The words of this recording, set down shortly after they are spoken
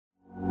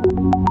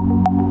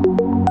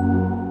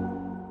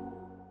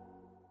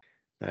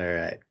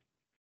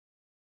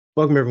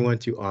Welcome everyone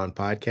to On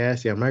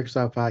Podcast, the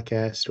Microsoft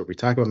podcast, where we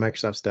talk about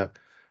Microsoft stuff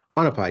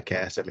on a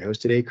podcast. I'm your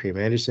host today, Cream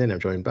Anderson. I'm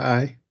joined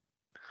by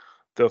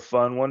The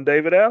fun one,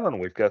 David Allen.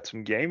 We've got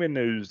some gaming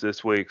news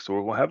this week, so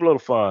we're going to have a little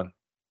fun.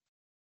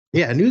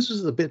 yeah. News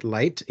was a bit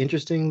light,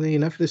 interestingly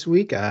enough, this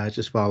week.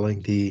 Just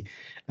following the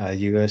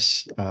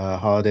U.S.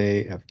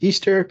 Holiday of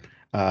Easter.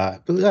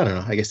 But I don't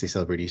know. I guess they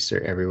celebrate Easter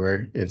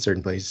everywhere in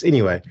certain places.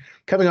 Anyway,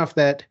 coming off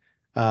that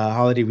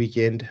holiday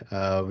weekend,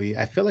 we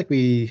I feel like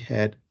we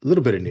had a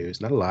little bit of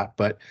news, not a lot,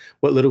 but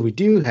what little we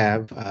do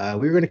have,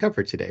 we're going to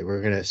cover today. We're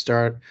going to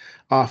start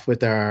off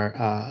with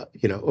our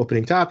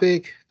opening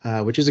topic,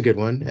 which is a good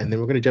one, and then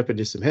we're going to jump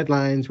into some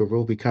headlines where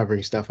we'll be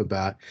covering stuff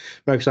about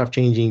Microsoft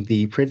changing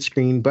the print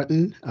screen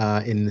button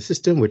in the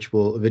system, which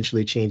will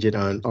eventually change it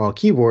on all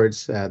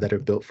keyboards that are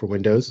built for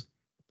Windows.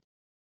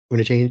 We're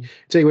going to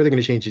tell you where they're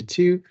going to change it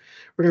to.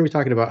 We're going to be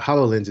talking about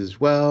HoloLens as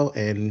well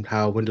and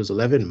how Windows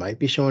 11 might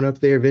be showing up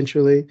there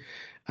eventually,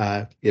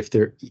 if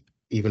they're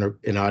even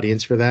an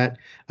audience for that.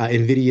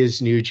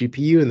 NVIDIA's new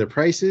GPU and the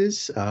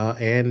prices.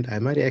 And I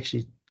might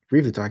actually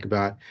briefly talk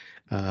about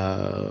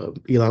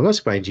Elon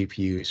Musk buying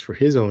GPUs for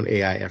his own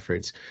AI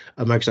efforts.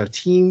 Microsoft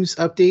Teams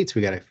updates.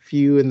 We got a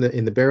few in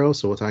the barrel,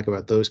 so we'll talk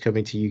about those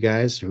coming to you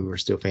guys who are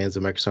still fans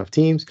of Microsoft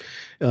Teams.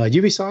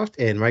 Ubisoft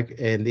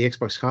and the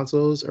Xbox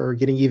consoles are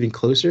getting even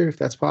closer, if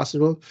that's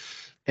possible.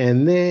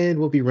 And then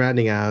we'll be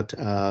rounding out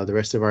the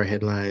rest of our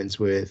headlines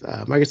with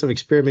Microsoft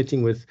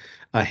experimenting with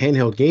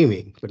handheld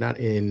gaming, but not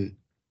in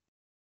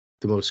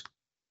the most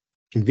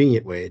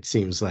convenient way, it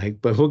seems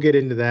like. But we'll get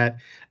into that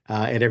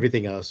and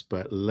everything else.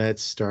 But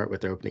let's start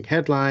with our opening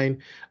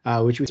headline,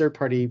 which was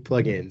third-party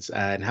plugins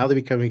and how they'll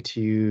be coming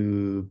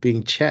to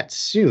Bing Chat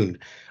soon.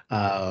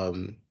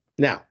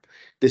 Now,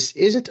 this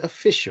isn't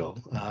official.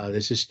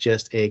 This is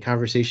just a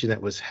conversation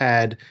that was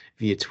had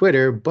via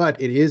Twitter,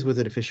 but it is with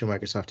an official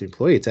Microsoft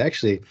employee. It's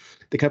actually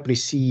the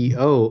company's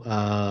CEO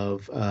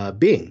of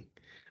Bing.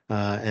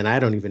 And I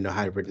don't even know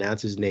how to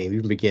pronounce his name,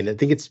 even begin. I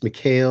think it's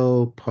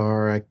Mikhail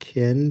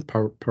Parakin.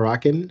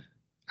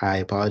 I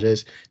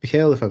apologize,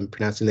 Mikhail, if I'm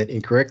pronouncing that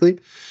incorrectly.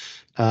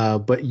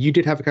 But you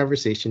did have a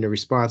conversation, a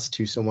response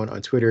to someone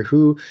on Twitter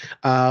who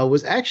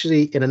was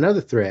actually in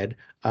another thread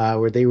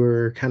where they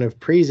were kind of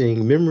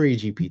praising Memory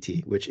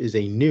GPT, which is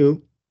a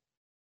new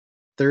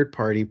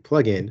third-party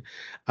plugin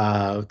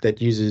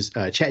that uses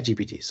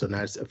ChatGPT. So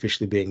not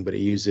officially Bing, but it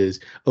uses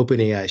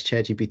OpenAI's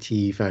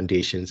ChatGPT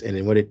foundations. And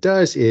then what it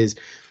does is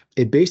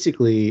it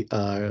basically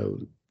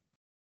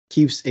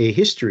keeps a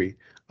history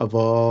of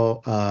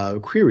all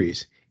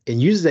queries and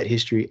uses that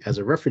history as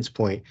a reference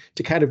point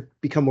to kind of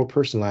become more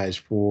personalized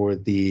for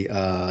the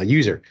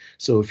user.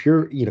 So if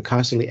you're,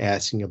 constantly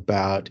asking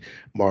about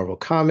Marvel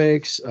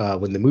comics,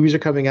 when the movies are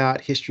coming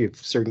out, history of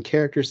certain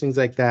characters, things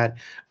like that,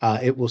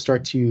 it will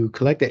start to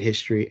collect that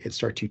history and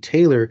start to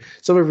tailor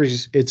some of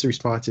its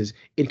responses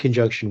in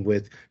conjunction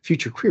with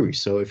future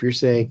queries. So if you're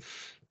saying,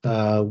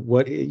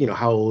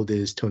 how old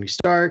is Tony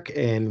Stark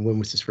and when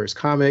was his first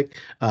comic?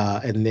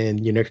 And then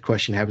your next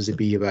question happens to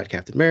be about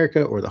Captain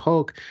America or the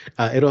Hulk.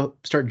 It'll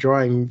start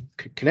drawing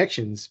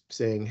connections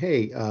saying,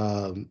 hey,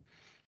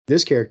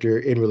 this character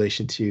in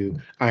relation to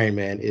Iron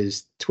Man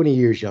is 20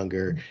 years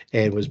younger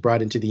and was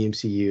brought into the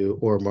MCU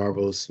or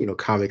Marvel's,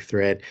 comic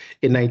thread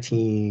in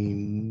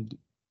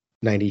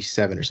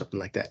 1997 or something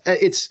like that.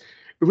 It's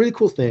a really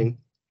cool thing.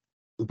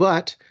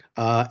 But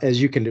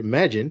as you can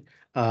imagine,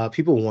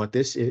 people want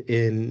this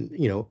in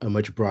a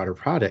much broader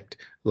product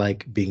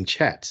like Bing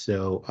Chat.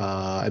 So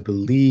I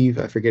believe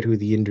I forget who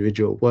the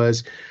individual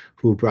was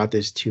who brought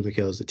this to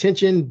Mikhail's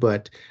attention,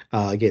 but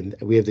again,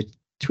 we have the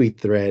tweet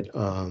thread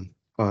on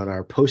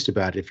our post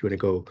about it. If you want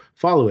to go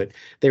follow it,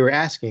 they were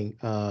asking,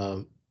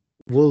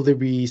 will there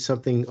be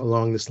something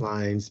along this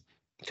lines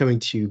coming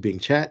to Bing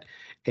Chat?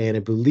 And I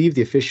believe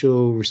the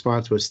official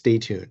response was stay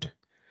tuned.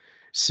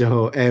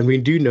 So, and we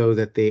do know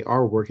that they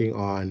are working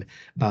on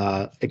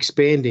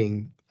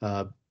expanding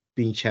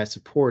Bing Chat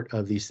support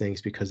of these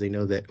things because they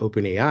know that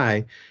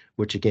OpenAI,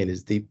 which again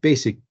is the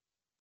basic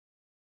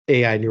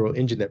AI neural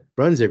engine that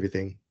runs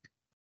everything,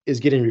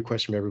 is getting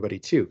requests from everybody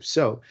too.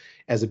 So,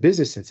 as a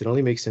business sense, it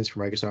only makes sense for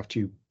Microsoft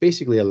to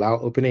basically allow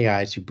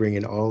OpenAI to bring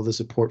in all the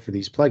support for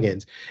these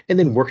plugins and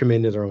then work them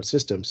into their own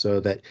system so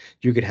that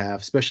you could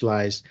have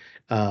specialized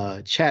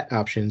chat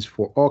options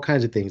for all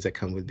kinds of things that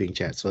come with Bing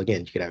Chat. So,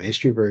 again, you could have a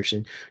history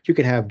version, you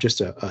could have just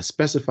a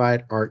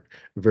specified art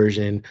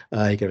version,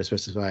 you could have a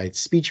specified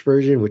speech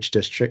version, which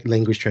does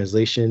language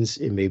translations,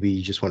 and maybe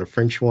you just want a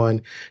French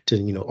one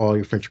to all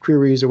your French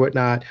queries or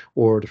whatnot,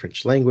 or the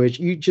French language.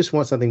 You just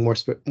want something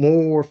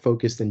more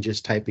focused than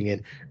just typing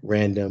in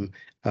random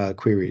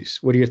queries.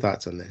 What are your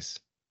thoughts on this?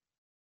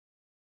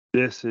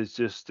 This is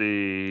just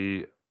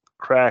the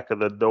crack of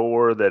the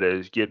door that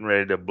is getting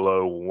ready to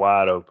blow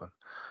wide open.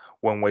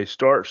 When we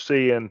start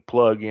seeing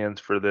plugins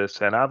for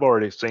this, and I've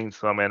already seen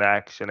some in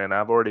action, and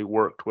I've already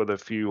worked with a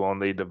few on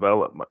the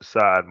development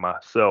side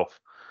myself.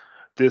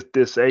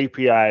 This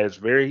API is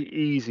very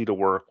easy to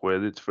work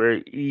with. It's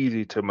very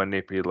easy to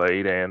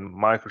manipulate, and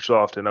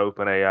Microsoft and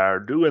OpenAI are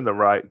doing the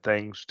right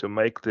things to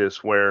make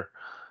this where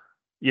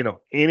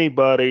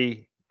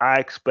Anybody I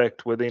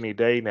expect with any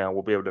day now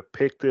will be able to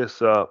pick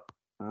this up,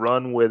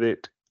 run with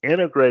it,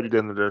 integrate it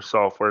into their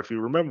software. If you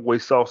remember, we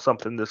saw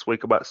something this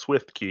week about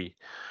SwiftKey.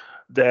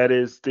 That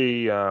is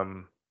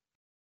the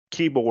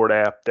keyboard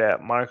app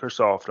that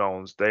Microsoft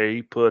owns.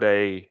 They put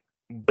a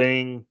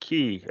Bing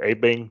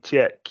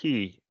chat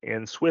key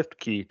in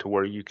SwiftKey to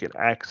where you can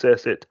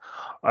access it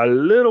a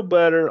little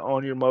better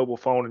on your mobile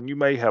phone. And you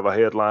may have a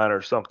headline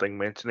or something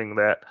mentioning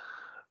that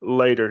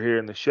later here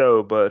in the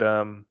show. But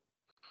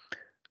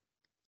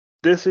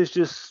this is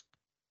just,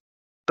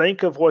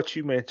 think of what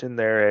you mentioned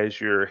there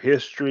as your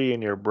history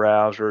in your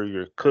browser,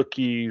 your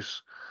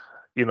cookies.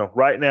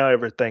 Right now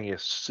everything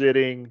is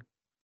sitting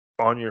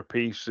on your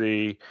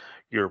PC.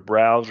 Your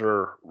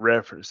browser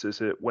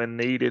references it when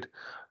needed.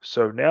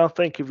 So now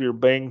think of your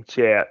Bing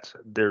chats.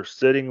 They're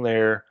sitting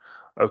there.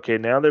 Okay,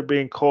 now they're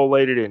being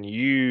collated and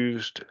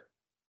used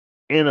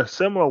in a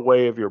similar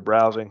way of your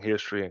browsing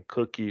history and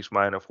cookies,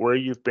 man, of where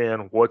you've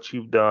been, what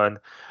you've done,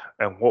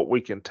 and what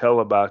we can tell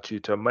about you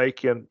to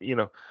make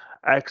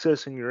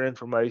accessing your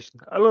information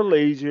a little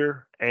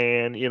easier.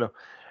 And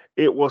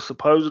it will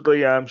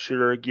supposedly, I'm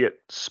sure, get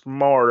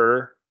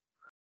smarter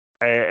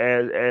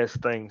as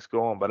things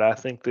go on. But I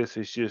think this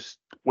is just,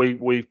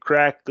 we've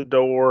cracked the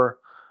door.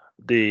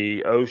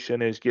 The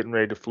ocean is getting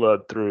ready to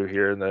flood through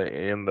here in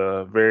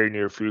the very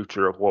near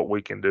future of what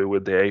we can do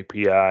with the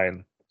API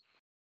and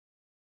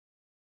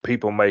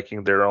people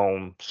making their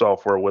own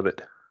software with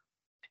it.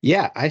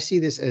 Yeah, I see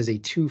this as a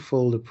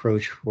twofold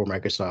approach for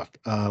Microsoft.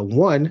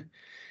 One,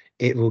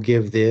 it will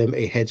give them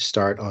a head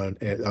start on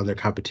their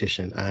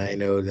competition. I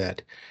know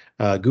that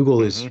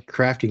Google is Hmm.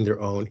 crafting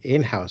their own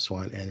in-house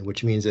one, and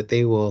which means that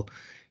they will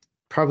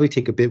probably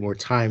take a bit more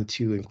time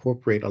to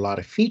incorporate a lot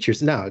of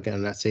features. Now, again,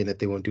 I'm not saying that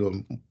they won't do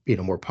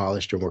them, more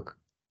polished or more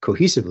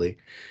cohesively.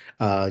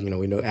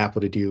 We know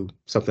Apple to do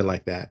something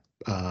like that.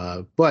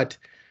 But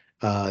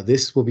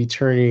this will be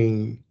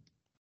turning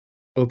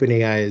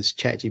OpenAI's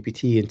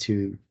ChatGPT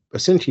into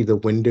essentially the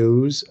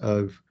Windows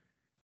of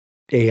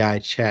AI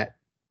chat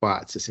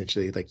bots.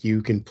 Essentially, like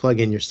you can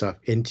plug in your stuff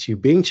into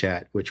Bing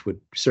Chat, which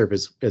would serve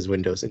as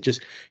Windows, and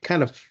just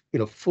kind of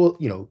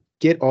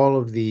get all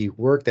of the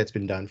work that's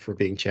been done for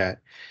Bing Chat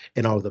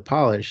and all of the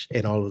polish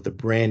and all of the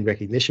brand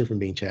recognition from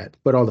Bing Chat,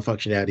 but all the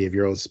functionality of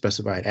your own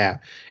specified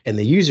app, and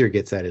the user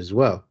gets that as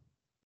well.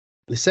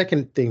 The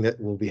second thing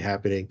that will be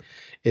happening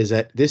is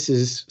that this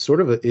is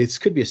sort of it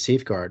could be a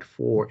safeguard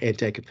for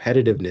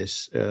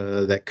anti-competitiveness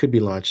that could be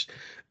launched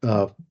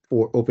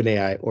for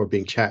OpenAI or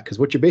Bing Chat. Because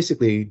what you're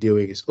basically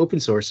doing is open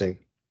sourcing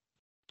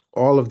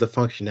all of the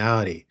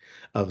functionality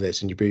of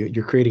this, and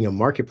you're creating a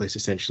marketplace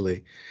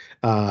essentially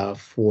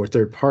for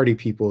third-party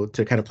people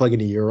to kind of plug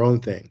into your own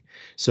thing.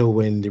 So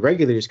when the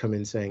regulators come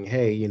in saying,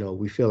 "Hey,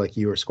 we feel like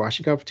you are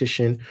squashing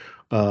competition,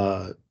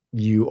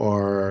 you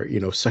are,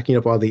 sucking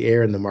up all the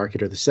air in the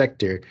market or the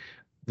sector,"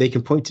 they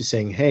can point to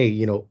saying,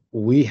 "Hey,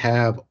 we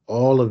have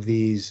all of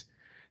these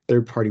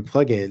third-party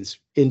plugins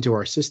into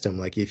our system.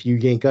 Like if you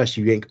yank us,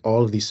 you yank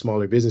all of these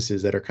smaller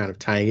businesses that are kind of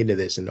tying into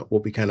this, and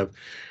what we kind of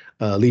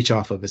leech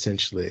off of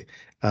essentially.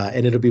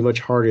 And it'll be much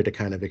harder to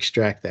kind of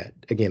extract that.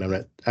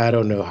 Again, I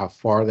don't know how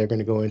far they're going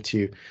to go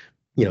into,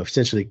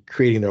 essentially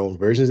creating their own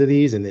versions of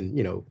these and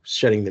then,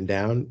 shutting them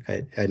down.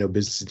 I know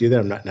businesses do that.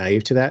 I'm not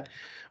naive to that,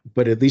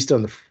 but at least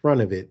on the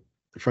front of it,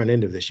 the front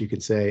end of this, you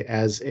can say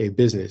as a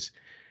business,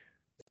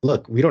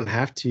 look, we don't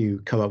have to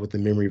come up with the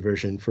memory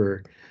version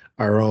for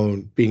our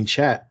own Bing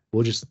Chat.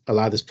 We'll just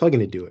allow this plugin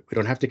to do it. We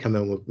don't have to come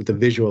up with a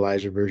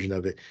visualizer version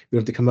of it. We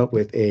don't have to come up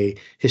with a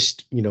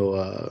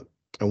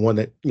one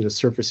that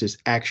surfaces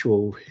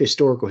actual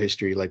historical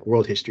history, like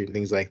world history and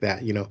things like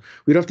that. We don't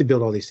have to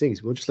build all these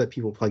things. We'll just let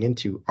people plug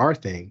into our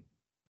thing,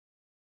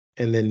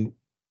 and then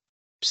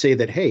say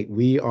that, hey,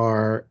 we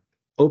are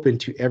open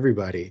to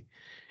everybody,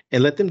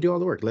 and let them do all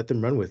the work. Let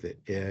them run with it.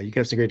 Yeah, you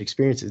can have some great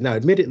experiences. Now,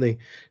 admittedly,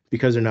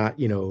 because they're not,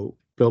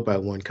 built by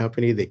one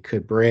company, they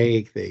could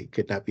break. They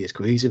could not be as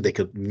cohesive. They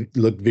could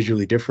look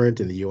visually different,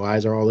 and the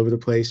UIs are all over the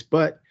place.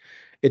 But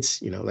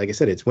it's, like I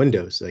said, it's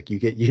Windows. Like you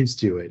get used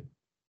to it.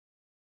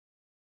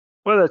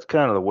 Well, that's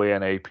kind of the way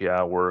an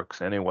API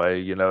works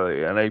anyway.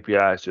 An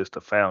API is just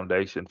a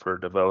foundation for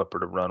a developer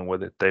to run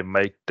with it. They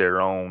make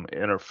their own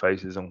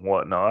interfaces and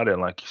whatnot.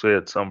 And like you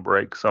said, some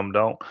break, some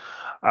don't.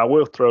 I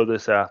will throw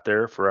this out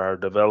there for our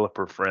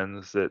developer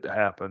friends that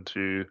happen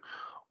to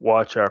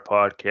watch our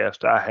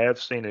podcast. I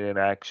have seen it in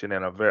action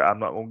in I'm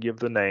not going to give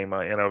the name,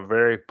 in a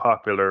very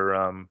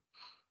popular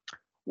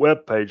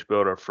web page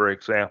builder, for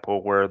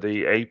example, where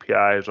the API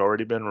has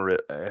already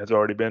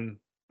been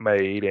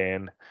made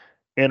and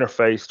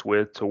interfaced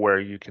with to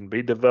where you can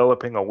be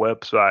developing a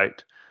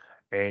website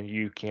and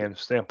you can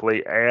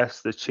simply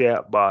ask the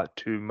chatbot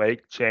to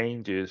make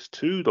changes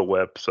to the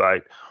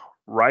website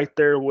right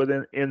there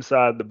within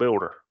inside the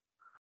builder.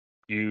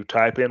 You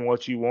type in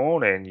what you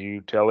want and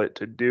you tell it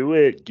to do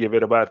it, give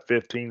it about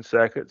 15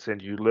 seconds,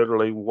 and you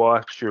literally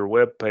watch your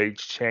web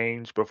page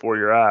change before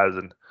your eyes.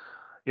 And,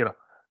 you know,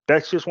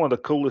 that's just one of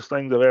the coolest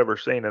things I've ever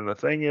seen. And the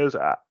thing is,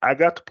 I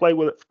got to play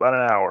with it for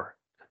about an hour.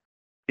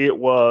 It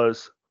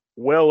was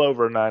well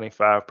over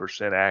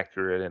 95%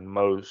 accurate in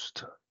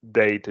most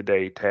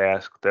day-to-day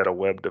tasks that a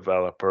web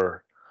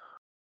developer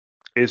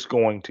is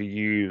going to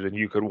use. And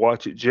you could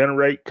watch it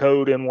generate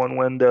code in one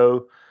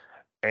window,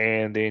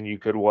 and then you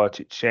could watch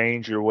it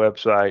change your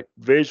website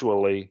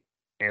visually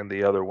in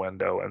the other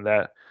window. And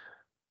that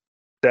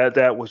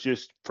was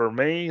just, for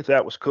me,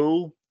 that was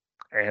cool.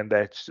 And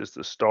that's just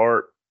the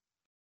start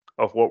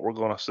of what we're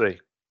going to see.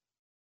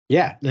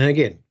 Yeah, and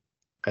again,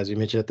 as we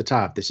mentioned at the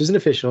top, this isn't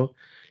official.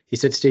 He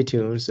said stay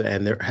tuned,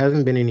 and there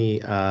haven't been any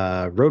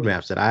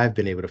roadmaps that I've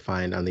been able to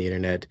find on the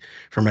internet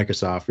from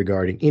Microsoft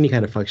regarding any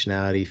kind of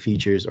functionality,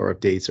 features, or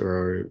updates,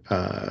 or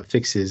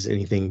fixes,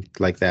 anything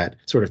like that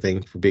sort of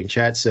thing for Bing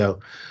Chat. So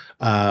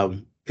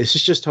this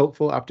is just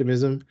hopeful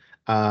optimism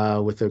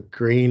with a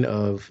grain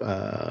of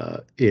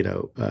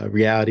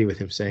reality with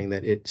him saying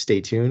that it stay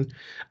tuned.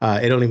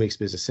 It only makes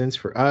business sense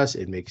for us.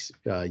 It makes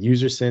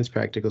user sense,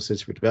 practical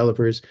sense for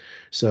developers.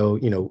 So,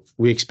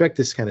 we expect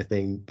this kind of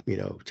thing,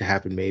 to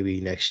happen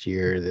maybe next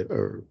year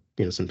or,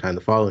 sometime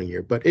the following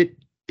year. But it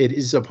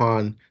is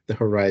upon the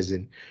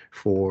horizon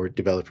for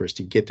developers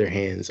to get their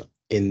hands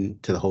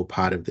into the whole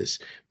pot of this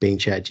Bing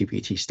Chat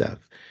GPT stuff.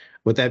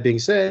 With that being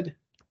said,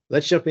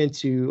 let's jump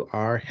into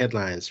our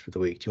headlines for the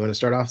week. Do you want to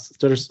start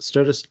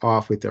us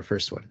off with our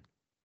first one?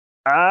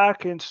 I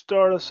can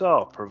start us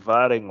off,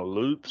 providing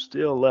Loop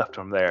still left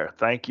from there.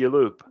 Thank you,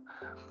 Loop.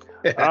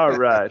 All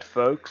right,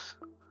 folks.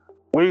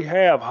 We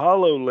have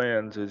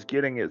HoloLens is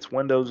getting its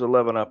Windows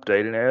 11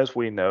 update, and as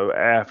we know,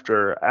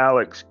 after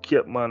Alex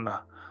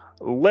Kipman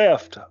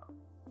left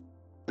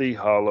the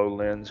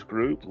HoloLens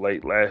group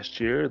late last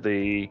year,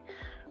 the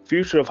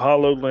future of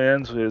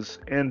HoloLens is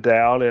in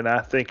doubt, and I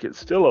think it's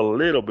still a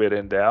little bit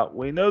in doubt.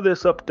 We know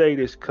this update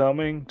is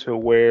coming to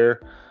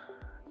where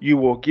you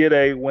will get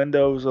a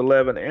Windows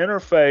 11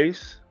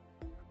 interface,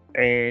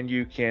 and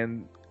you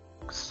can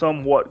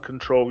somewhat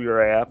control your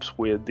apps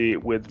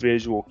with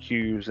visual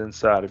cues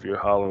inside of your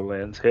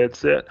HoloLens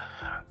headset.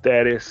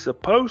 That is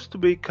supposed to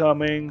be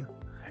coming.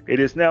 It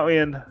is now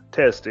in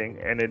testing,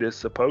 and it is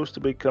supposed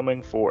to be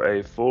coming for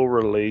a full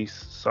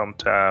release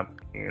sometime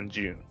in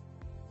June.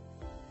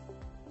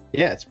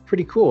 Yeah, it's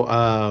pretty cool.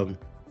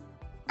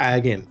 I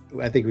think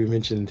we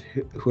mentioned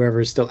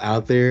whoever's still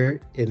out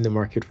there in the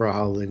market for a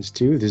HoloLens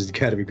 2, this has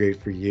got to be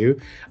great for you.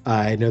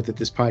 I know that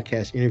this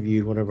podcast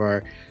interviewed one of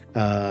our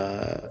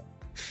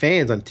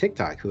fans on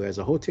TikTok who has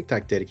a whole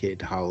TikTok dedicated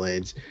to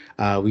HoloLens.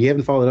 We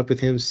haven't followed up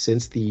with him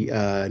since the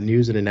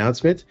news and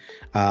announcement.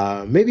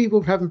 Maybe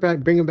we'll have him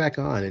bring him back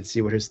on and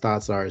see what his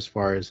thoughts are as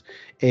far as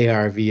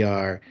AR,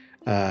 VR,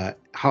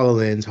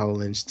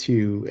 HoloLens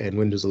 2, and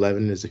Windows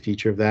 11 as a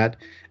feature of that.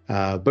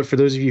 But for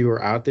those of you who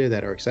are out there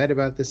that are excited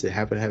about this, that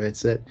happen to have it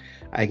set,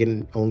 I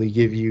can only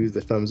give you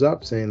the thumbs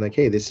up, saying like,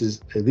 hey, this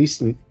is at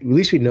least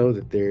we know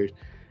that there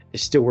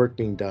is still work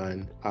being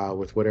done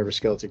with whatever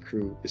skeleton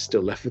crew is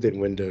still left within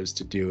Windows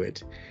to do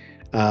it.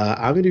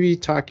 I'm going to be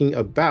talking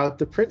about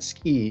the print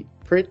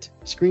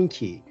screen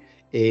key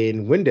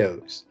in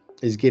Windows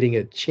is getting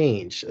a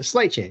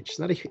slight change. It's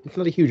not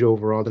a huge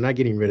overall. They're not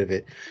getting rid of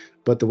it,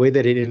 but the way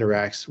that it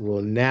interacts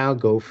will now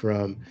go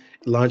from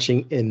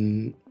launching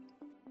in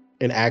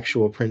an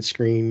actual print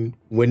screen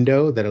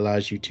window that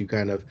allows you to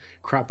kind of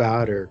crop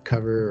out or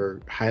cover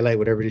or highlight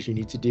whatever it is you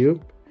need to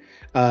do,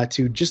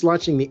 to just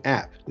launching the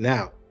app.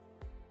 Now,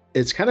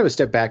 it's kind of a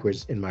step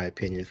backwards, in my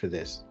opinion, for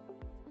this.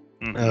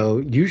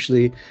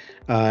 Usually,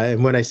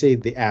 and when I say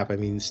the app, I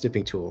mean the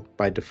snipping tool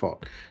by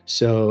default.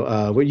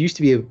 So what used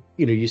to be able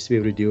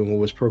to do, and what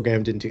was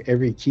programmed into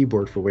every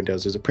keyboard for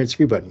Windows, is a print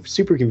screen button.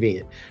 Super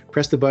convenient.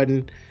 Press the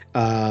button,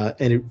 and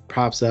it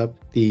pops up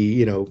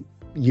the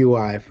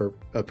UI for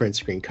a print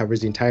screen,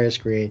 covers the entire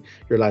screen.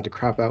 You're allowed to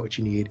crop out what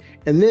you need,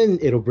 and then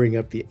it'll bring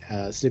up the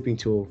snipping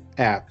tool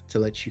app to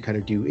let you kind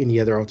of do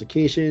any other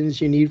altercations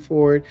you need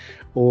for it,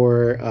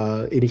 or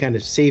any kind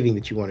of saving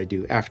that you want to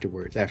do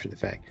afterwards, after the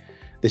fact.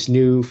 This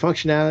new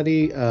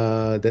functionality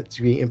that's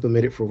being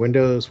implemented for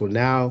Windows will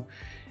now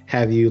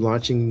have you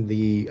launching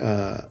the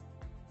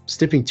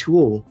snipping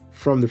tool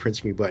from the print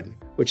screen button,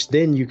 which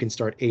then you can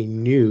start a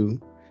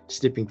new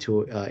snipping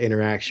tool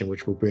interaction,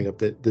 which will bring up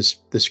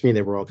the screen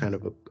that we're all kind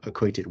of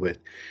acquainted with.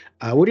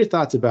 What are your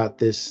thoughts about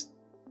this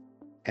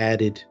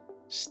added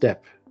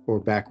step or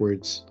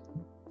backwards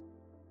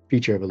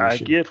feature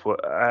evolution?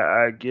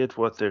 I get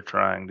what they're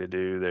trying to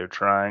do. They're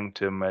trying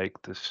to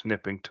make the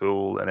snipping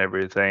tool and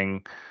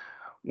everything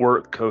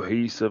work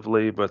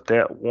cohesively, but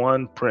that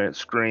one print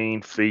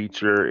screen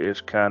feature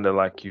is kind of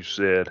like you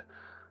said.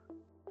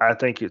 I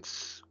think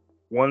it's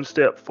one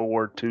step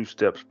forward, two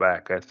steps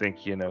back. I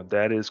think,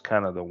 that is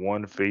kind of the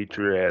one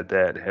feature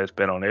that has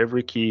been on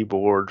every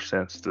keyboard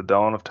since the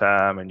dawn of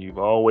time, and you've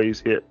always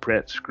hit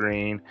print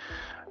screen,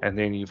 and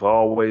then you've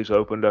always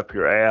opened up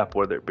your app,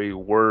 whether it be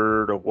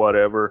Word or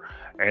whatever,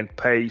 and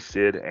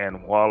pasted,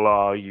 and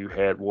voila, you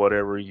had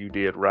whatever you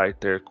did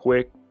right there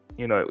quick.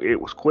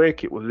 It was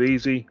quick, it was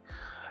easy.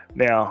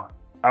 Now,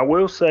 I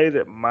will say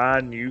that my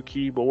new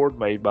keyboard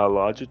made by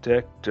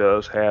Logitech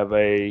does have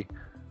a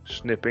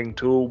snipping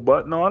tool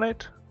button on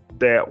it.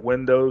 that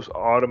Windows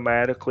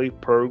automatically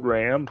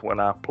programmed when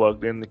I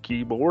plugged in the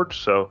keyboard.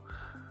 So,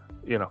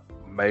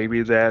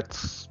 maybe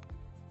that's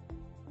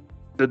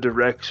the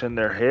direction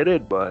they're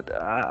headed, but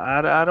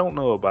I don't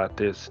know about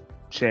this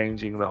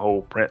changing the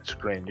whole print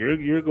screen.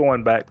 You're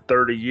going back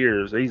 30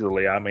 years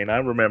easily. I mean, I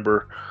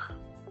remember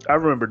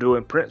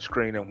doing print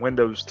screen in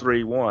Windows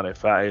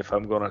 3.1. If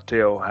I'm going to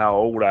tell how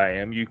old I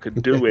am, you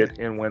could do it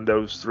in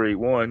Windows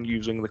 3.1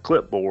 using the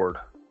clipboard.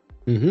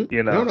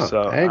 No,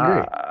 So I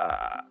agree.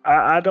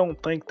 I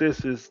don't think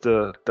this is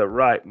the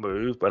right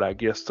move, but I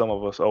guess some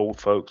of us old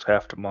folks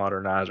have to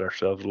modernize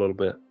ourselves a little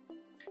bit.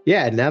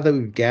 Yeah, now that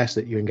we've gassed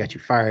at you and got you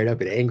fired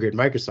up and angry at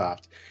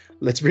Microsoft,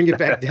 let's bring it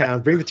back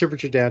down, bring the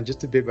temperature down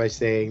just a bit by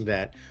saying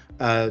that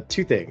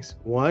two things.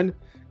 One,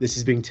 this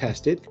is being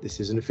tested. This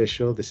isn't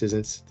official. This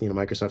isn't,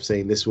 Microsoft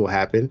saying this will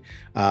happen.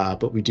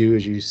 But we do,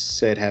 as you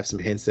said, have some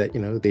hints that,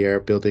 they are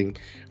building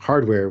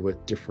hardware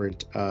with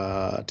different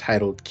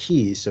titled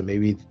keys. So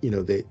maybe,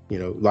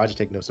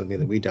 Logitech knows something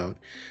that we don't.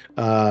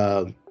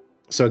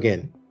 So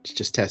again, it's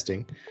just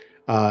testing.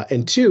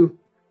 And two,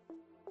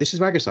 this is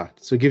Microsoft.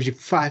 So it gives you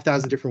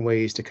 5,000 different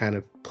ways to kind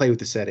of play with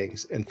the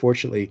settings. And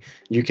fortunately,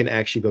 you can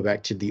actually go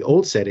back to the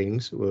old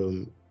settings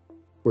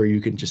where you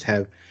can just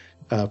have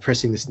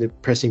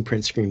pressing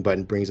print screen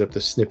button brings up the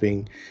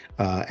snipping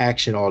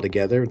action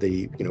altogether.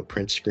 The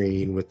print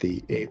screen with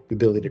the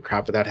ability to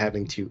crop without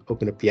having to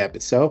open up the app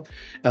itself.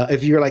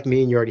 If you're like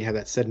me and you already have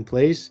that set in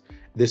place,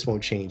 this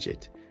won't change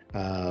it.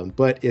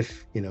 But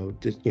if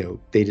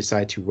they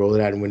decide to roll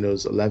it out in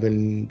Windows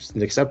 11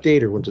 next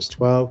update or Windows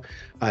 12,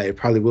 it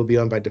probably will be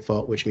on by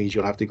default, which means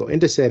you'll have to go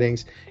into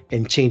settings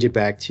and change it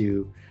back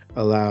to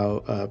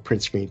allow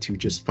print screen to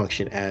just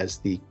function as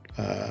the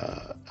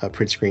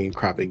print screen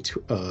cropping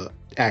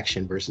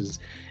action versus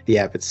the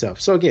app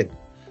itself. So again,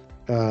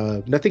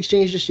 nothing's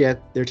changed just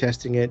yet. They're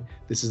testing it.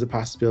 This is a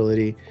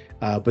possibility,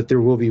 but there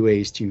will be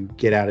ways to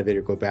get out of it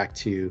or go back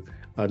to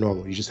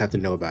normal. You just have to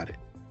know about it.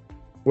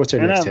 What's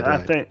our next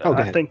headline?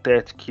 I think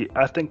that's key.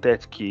 I think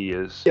that's key.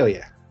 Oh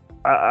yeah.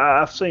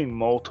 I've seen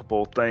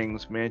multiple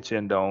things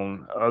mentioned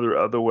on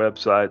other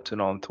websites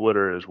and on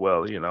Twitter as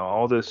well.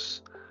 All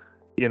this,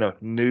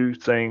 new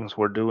things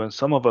we're doing.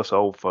 Some of us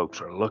old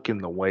folks are looking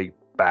the way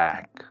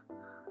back.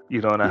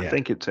 And I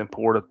think it's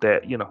important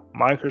that,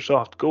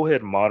 Microsoft, go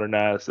ahead and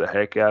modernize the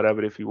heck out of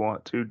it if you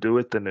want to. Do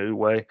it the new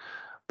way.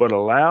 But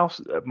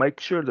make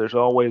sure there's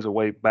always a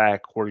way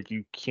back where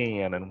you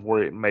can and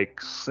where it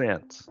makes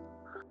sense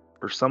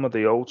for some of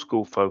the old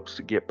school folks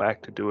to get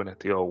back to doing it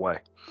the old way.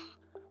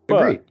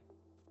 Agreed.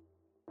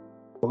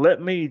 But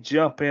let me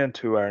jump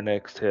into our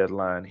next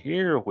headline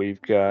here.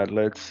 We've got,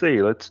 let's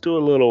do a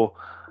little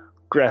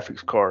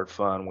graphics card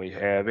fun. We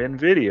have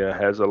NVIDIA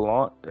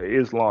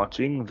is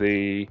launching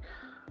the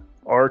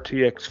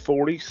RTX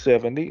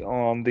 4070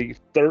 on the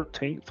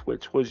 13th,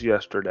 which was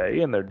yesterday,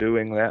 and they're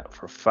doing that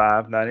for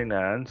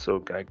 $599.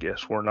 So I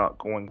guess we're not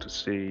going to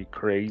see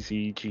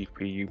crazy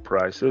GPU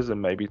prices,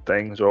 and maybe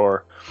things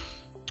are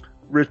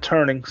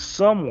returning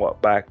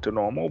somewhat back to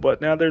normal.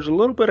 But now there's a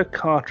little bit of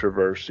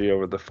controversy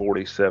over the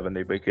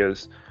 4070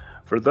 because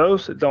for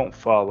those that don't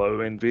follow,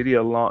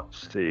 NVIDIA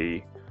launched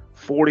the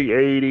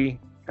 4080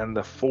 and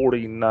the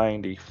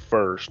 4090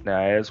 first.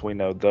 Now, as we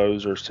know,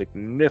 those are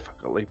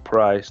significantly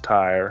priced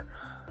higher.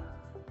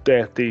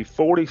 That the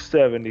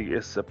 4070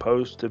 is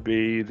supposed to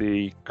be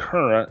the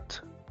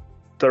current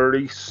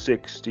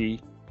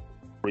 3060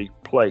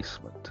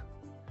 replacement.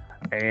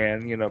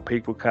 And,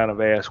 people kind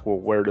of ask, well,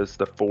 where does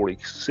the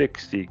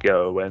 4060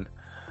 go? And,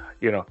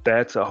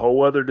 that's a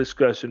whole other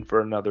discussion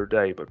for another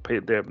day. But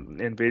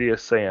NVIDIA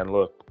is saying,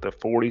 look, the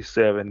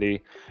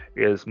 4070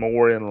 is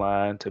more in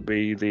line to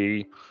be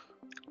the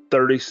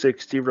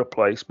 3060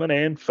 replacement.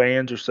 And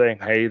fans are saying,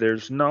 hey,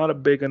 there's not a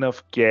big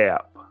enough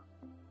gap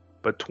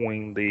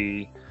between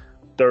the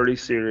 30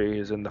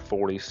 series and the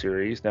 40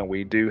 series. Now,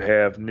 we do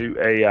have new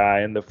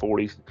AI in the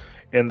 40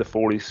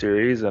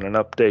 series and an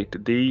update to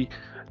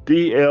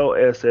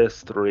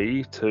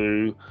DLSS3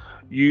 to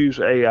use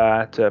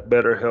AI to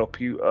better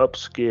help you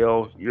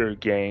upscale your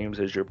games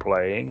as you're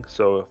playing.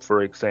 So,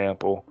 for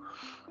example,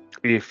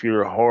 if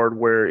your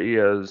hardware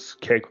is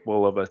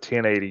capable of a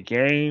 1080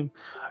 game,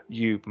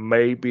 you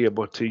may be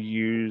able to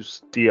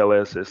use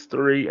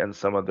DLSS3 and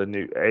some of the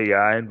new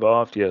AI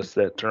involved. Yes,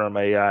 that term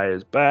AI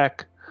is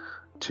back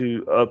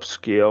to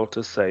upscale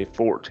to say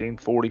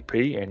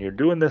 1440p, and you're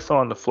doing this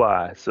on the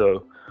fly.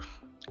 So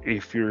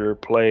if you're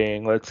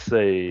playing, let's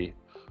say,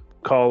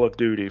 Call of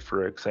Duty,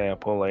 for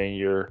example, and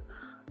you're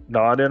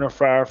not in a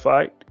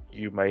firefight,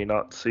 you may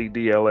not see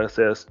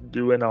DLSS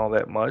doing all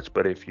that much.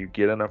 But if you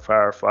get in a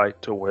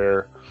firefight to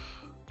where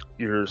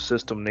your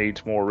system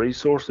needs more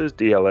resources,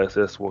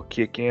 DLSS will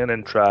kick in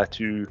and try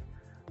to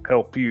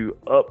help you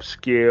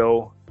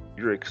upscale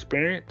your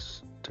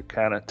experience to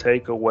kind of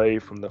take away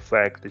from the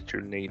fact that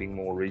you're needing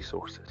more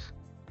resources.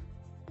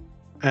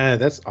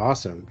 That's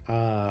awesome.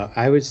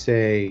 I would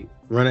say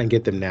run and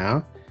get them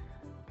now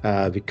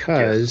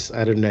because, yes.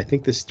 I don't know, I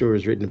think this story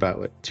was written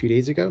about, 2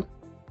 days ago?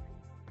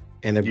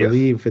 And I Yes.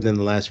 believe within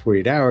the last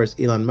 48 hours,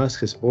 Elon Musk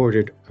has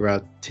ordered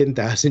around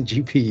 10,000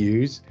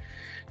 GPUs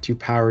to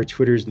power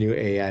Twitter's new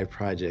AI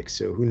project.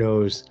 So who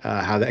knows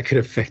how that could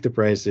affect the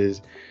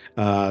prices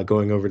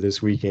going over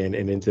this weekend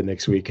and into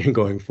next week and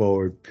going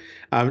forward.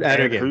 And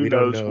And again, who we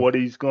don't knows know. what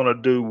he's going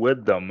to do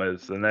with them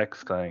is the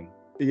next thing.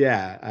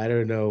 Yeah, I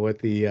don't know what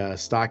the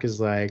stock is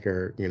like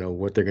or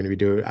what they're going to be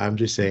doing. I'm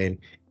just saying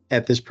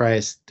at this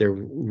price, they're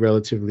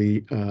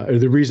relatively or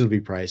they're reasonably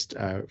priced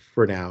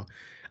for now.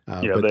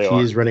 Yeah, But they he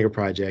are. is running a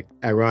project.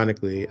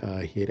 Ironically,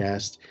 he had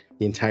asked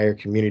the entire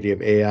community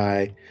of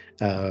AI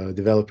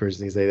developers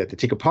and things like that to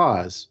take a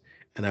pause.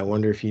 And I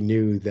wonder if he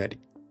knew that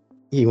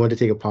he wanted to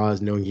take a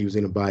pause, knowing he was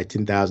going to buy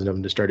 10,000 of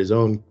them to start his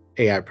own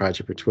AI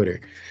project for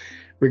Twitter.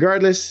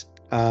 Regardless,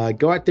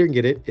 go out there and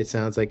get it. It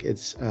sounds like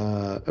it's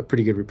a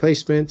pretty good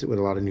replacement with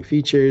a lot of new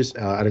features.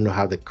 I don't know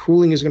how the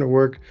cooling is going to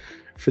work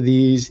for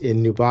these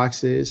in new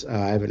boxes.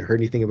 I haven't heard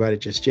anything about it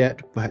just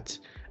yet, but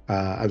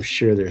I'm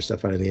sure there's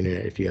stuff out on the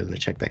internet if you guys want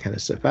to check that kind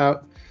of stuff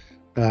out.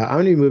 I'm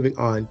going to be moving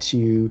on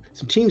to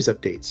some Teams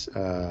updates.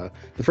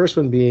 The first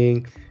one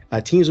being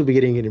Teams will be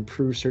getting an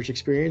improved search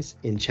experience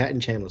in chat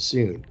and channels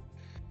soon.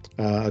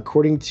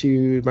 According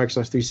to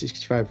Microsoft's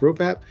 365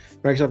 roadmap,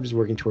 Microsoft is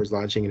working towards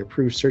launching an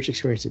improved search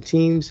experience in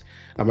Teams.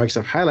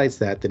 Microsoft highlights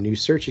that the new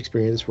search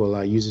experience will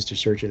allow users to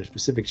search in a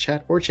specific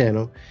chat or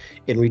channel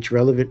and reach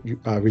relevant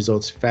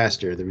results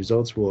faster. The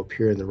results will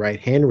appear in the right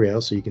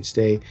handrail so you can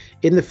stay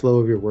in the flow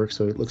of your work.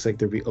 So it looks like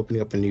they'll be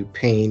opening up a new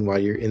pane while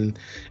you're in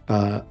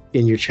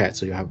your chat.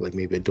 So you'll have like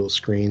maybe a dual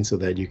screen so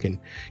that you can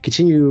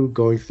continue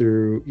going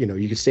through,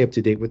 you can stay up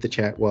to date with the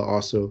chat while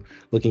also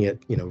looking at,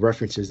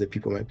 references that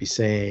people might be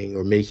saying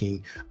or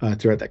making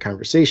throughout that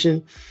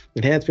conversation.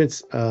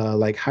 Enhancements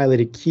like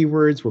highlighted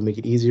keywords will make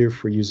it easier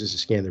for users to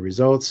scan the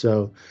results.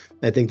 So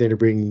I think they're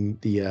bringing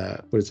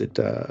the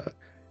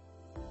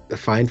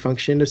find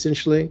function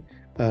essentially,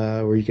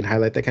 where you can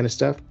highlight that kind of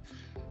stuff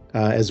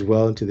as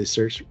well into the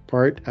search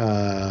part.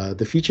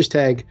 The features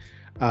tag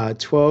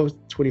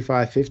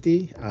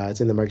 12.25.50.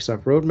 It's in the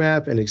Microsoft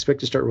roadmap and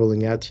expect to start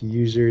rolling out to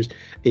users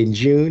in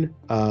June.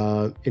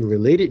 In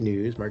related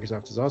news,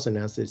 Microsoft has also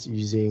announced that it's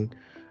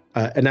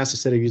announced a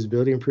set of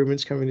usability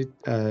improvements coming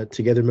to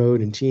Together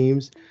mode and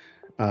Teams.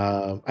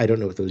 I don't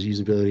know what those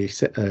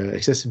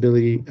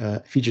accessibility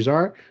features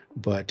are,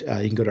 but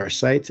you can go to our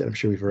site. I'm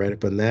sure we've read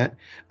up on that.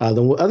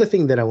 The other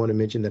thing that I want to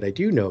mention that I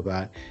do know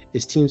about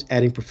is Teams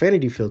adding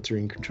profanity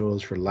filtering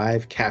controls for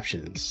live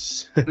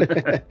captions,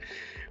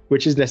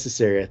 which is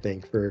necessary, I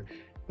think, for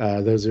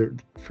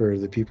for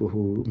the people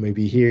who may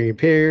be hearing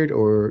impaired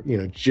or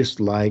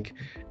just like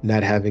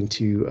not having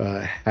to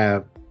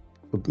have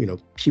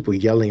people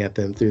yelling at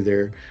them through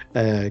their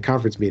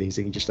conference meetings.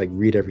 They can just like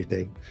read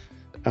everything.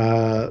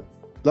 Uh,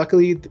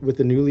 Luckily, with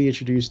the newly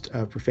introduced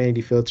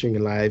profanity filtering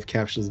and live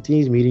captions in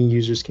Teams meeting,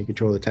 users can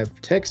control the type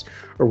of text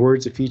or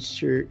words that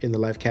feature in the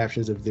live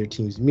captions of their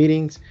Teams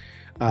meetings.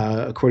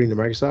 According to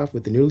Microsoft,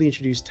 with the newly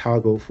introduced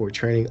toggle for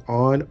turning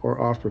on or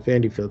off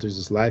profanity filters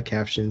as live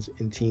captions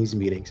in Teams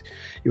meetings,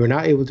 you are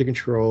now able to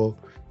control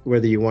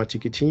whether you want to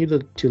continue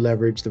to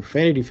leverage the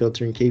profanity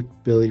filtering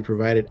capability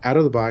provided out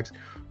of the box,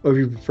 or if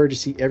you prefer to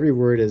see every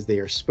word as they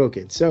are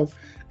spoken. So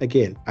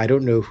again, I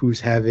don't know who's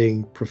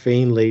having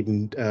profane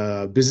laden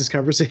business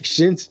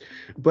conversations,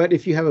 but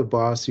if you have a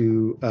boss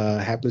who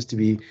happens to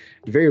be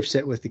very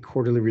upset with the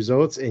quarterly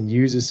results and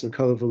uses some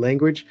colorful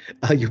language,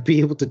 you'll be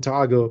able to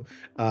toggle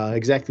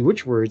exactly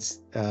which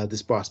words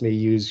this boss may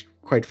use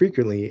quite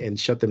frequently and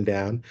shut them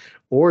down,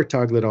 or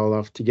toggle it all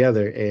off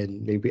together.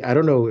 And maybe, I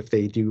don't know if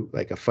they do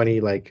like a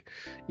funny like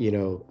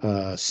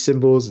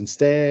symbols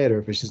instead, or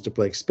if it's just a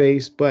blank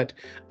space, but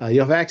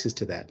you'll have access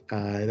to that.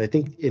 And I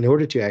think in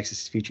order to access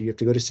this feature, you have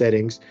to go to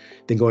settings,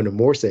 then go into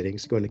more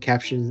settings, go into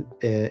caption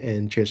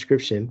and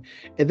transcription,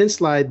 and then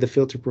slide the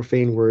filter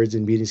profane words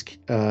and meetings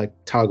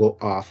toggle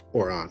off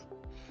or on.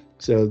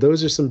 So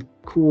those are some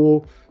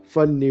cool,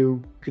 fun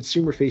new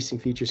consumer-facing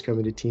features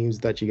coming to Teams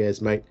that you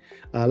guys might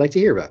like to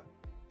hear about.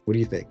 What do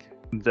you think?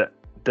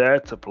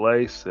 That's a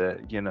place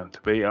that,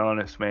 to be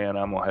honest, man,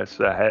 I'm gonna have to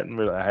say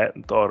I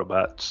hadn't thought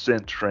about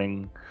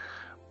censoring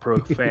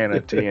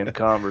profanity in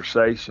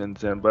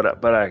conversations,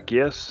 but I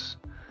guess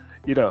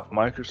if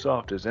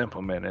Microsoft is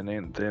implementing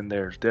it, then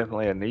there's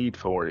definitely a need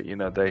for it.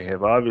 They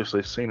have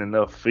obviously seen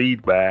enough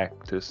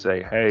feedback to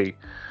say, hey,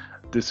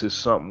 this is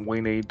something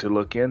we need to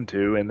look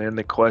into, and then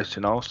the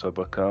question also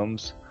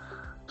becomes,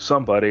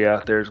 somebody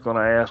out there is going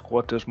to ask,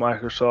 what does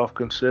Microsoft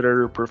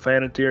consider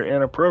profanity or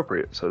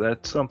inappropriate? So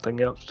that's something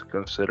else to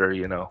consider.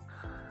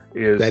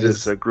 Is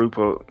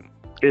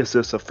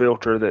this a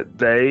filter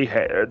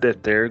that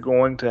they're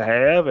going to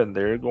have and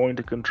they're going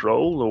to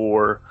control,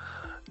 or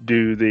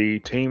do the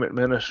team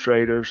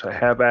administrators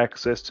have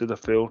access to the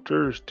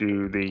filters?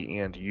 Do the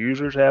end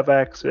users have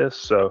access?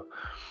 So,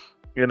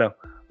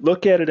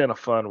 look at it in a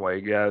fun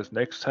way, guys.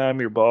 Next time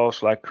your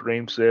boss, like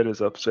Kareem said, is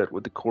upset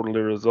with the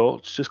quarterly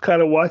results, just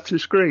kind of watch the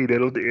screen.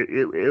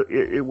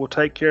 It will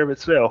take care of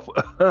itself.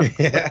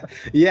 Yeah,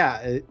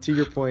 yeah. To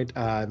your point,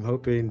 I'm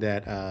hoping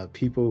that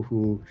people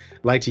who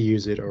like to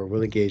use it or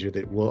will engage with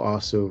it will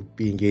also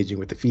be engaging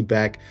with the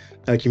feedback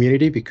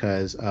community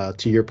because,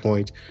 to your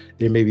point,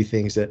 there may be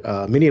things that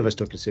many of us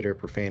don't consider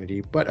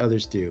profanity, but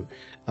others do,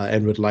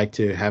 and would like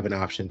to have an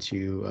option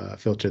to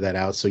filter that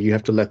out. So you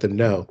have to let them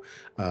know.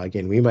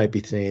 Again, we might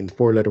be saying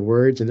four-letter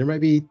words, and there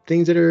might be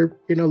things that are,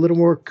 a little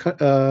more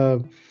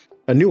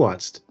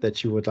nuanced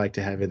that you would like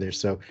to have in there.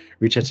 So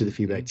reach out to the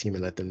feedback team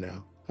and let them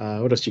know.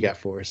 What else you got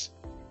for us?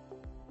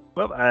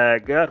 Well, I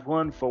got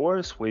one for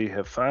us. We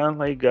have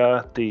finally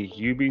got the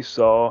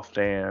Ubisoft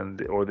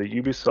or the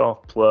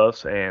Ubisoft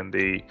Plus and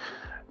the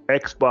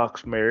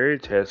Xbox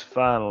marriage has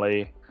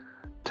finally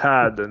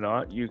tied the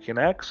knot. You can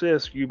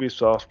access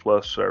Ubisoft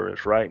Plus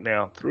service right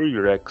now through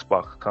your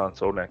Xbox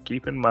console. Now,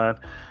 keep in mind,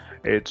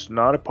 it's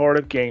not a part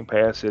of Game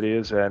Pass. It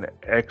is an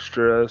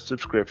extra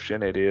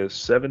subscription. It is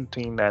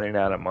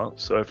 $17.99 a month.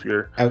 So if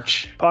your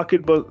Ouch.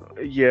 pocketbook,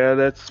 yeah,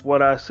 that's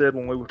what I said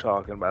when we were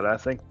talking about it. I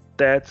think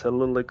that's a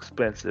little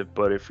expensive,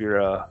 but if you're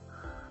a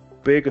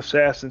big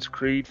Assassin's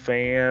Creed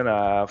fan,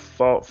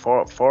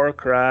 Far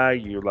Cry,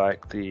 you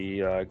like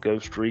the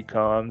Ghost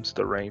Recons,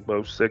 the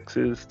Rainbow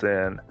Sixes,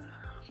 then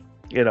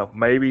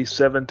maybe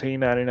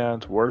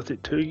 $17.99 is worth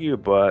it to you.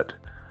 But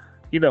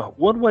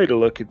one way to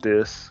look at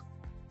this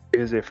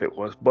is if it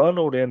was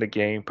bundled into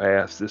Game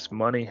Pass, this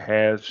money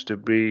has to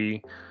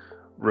be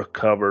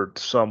recovered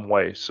some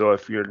way. So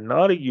if you're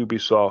not a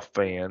Ubisoft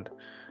fan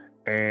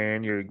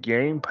and your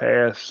Game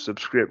Pass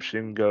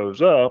subscription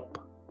goes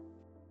up,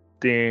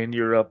 then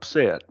you're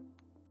upset.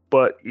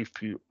 But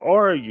if you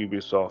are a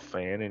Ubisoft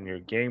fan and your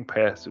Game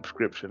Pass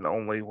subscription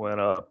only went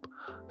up,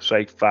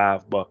 say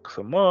 $5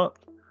 a month,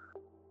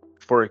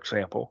 for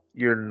example,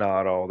 you're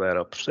not all that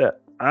upset.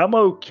 I'm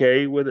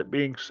okay with it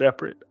being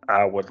separate.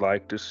 I would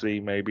like to see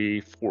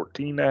maybe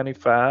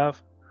 $14.95.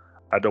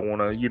 I don't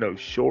want to,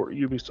 short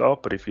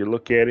Ubisoft, but if you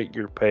look at it,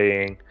 you're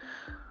paying,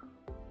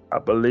 I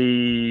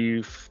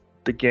believe,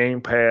 the Game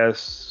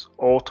Pass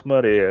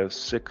Ultimate is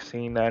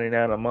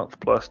 $16.99 a month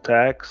plus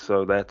tax,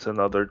 so that's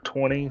another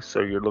 20. So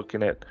you're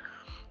looking at,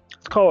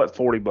 let's call it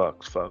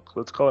 $40, folks.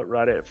 Let's call it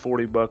right at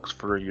 $40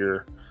 for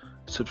your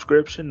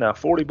subscription. Now,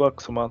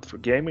 $40 a month for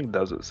gaming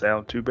doesn't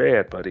sound too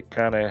bad, but it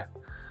kind of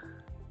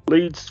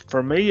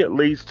it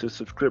leads to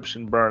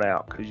subscription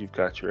burnout because you've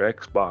got your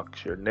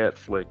Xbox, your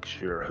Netflix,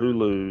 your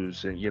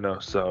Hulu's,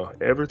 and so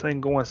everything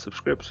going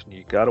subscription.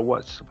 You got to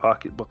watch the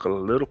pocketbook a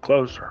little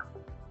closer.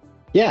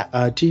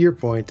 Yeah, to your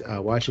point,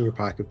 watching your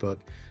pocketbook,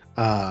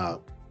 I'm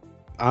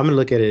gonna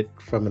look at it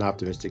from an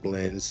optimistic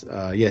lens.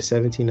 Yeah,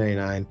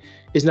 17.99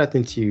 is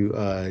nothing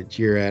to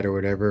jeer at or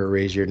whatever, or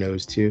raise your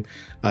nose to.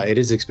 It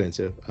is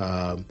expensive,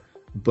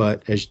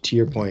 but as to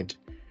your point,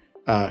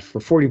 for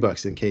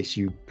 $40, in case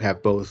you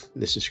have both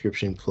the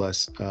subscription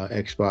plus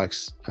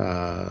Xbox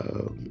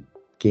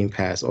Game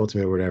Pass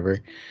Ultimate or whatever,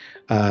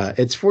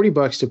 it's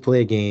 $40 to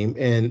play a game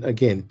and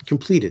again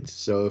complete it.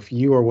 So if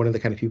you are one of the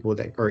kind of people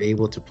that are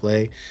able to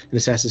play an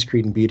Assassin's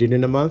Creed and beat it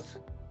in a month,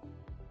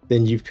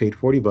 then you've paid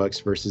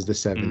 $40 versus the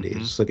 70. Mm-hmm.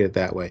 Just look at it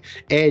that way.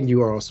 And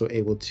you are also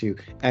able to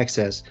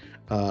access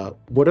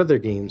what other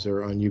games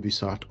are on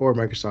Ubisoft or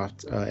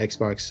Microsoft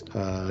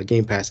Xbox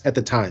Game Pass at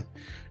the time.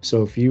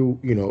 So if you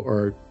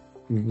are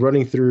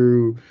running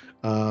through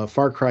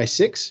Far Cry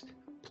 6,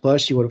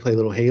 plus you want to play a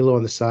little Halo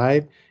on the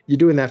side, you're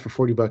doing that for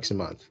 $40 a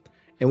month.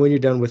 And when you're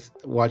done with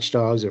Watch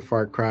Dogs or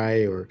Far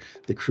Cry or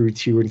The Crew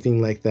 2 or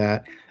anything like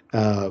that,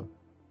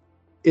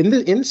 in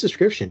the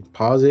subscription,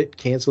 pause it,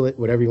 cancel it,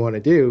 whatever you want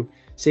to do,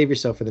 save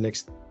yourself for the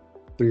next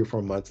 3 or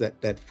 4 months that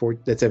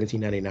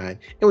 $17.99 and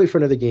wait for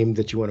another game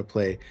that you want to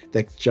play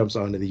that jumps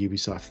onto the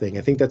Ubisoft thing.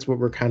 I think that's what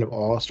we're kind of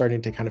all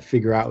starting to kind of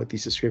figure out with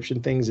these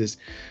subscription things is,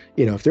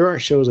 if there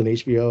aren't shows on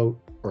HBO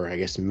or I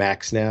guess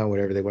Max now,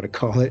 whatever they want to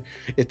call it,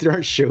 if there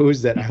aren't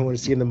shows that I want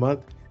to see in the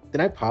month, then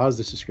I pause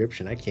the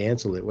subscription, I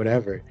cancel it,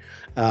 whatever,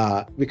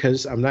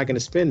 because I'm not going to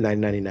spend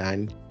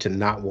 $9.99 to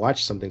not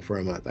watch something for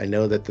a month. I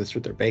know that that's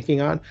what they're banking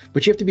on,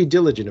 but you have to be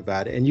diligent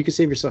about it, and you can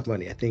save yourself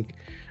money. I think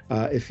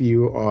if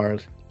you are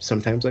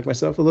sometimes like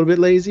myself a little bit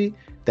lazy,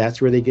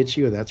 that's where they get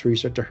you, and that's where you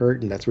start to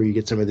hurt, and that's where you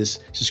get some of this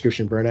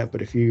subscription burnout.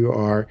 But if you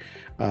are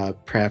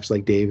perhaps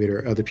like David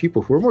or other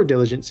people who are more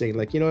diligent, saying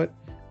like, you know what,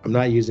 I'm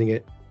not using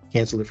it,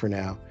 cancel it for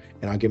now,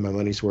 and I'll get my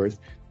money's worth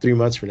 3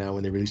 months from now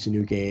when they release a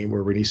new game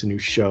or release a new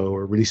show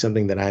or release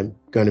something that I'm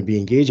going to be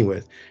engaging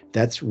with,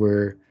 that's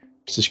where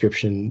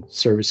subscription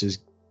services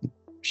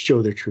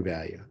show their true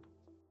value.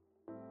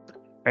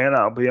 And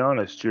I'll be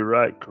honest, you're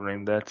right,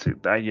 Kareem. That's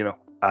it.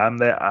 I'm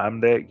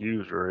that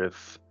user.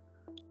 If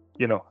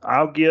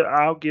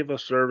I'll give a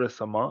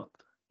service a month.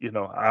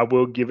 I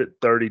will give it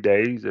 30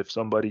 days. If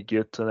somebody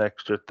gets an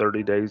extra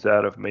 30 days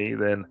out of me,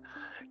 then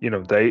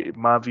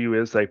my view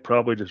is they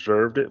probably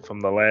deserved it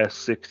from the last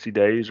 60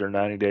 days or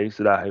 90 days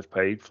that I have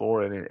paid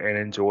for and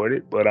enjoyed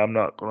it. But I'm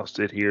not going to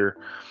sit here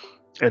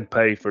and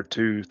pay for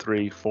 2,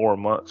 3, 4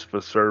 months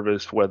for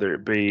service, whether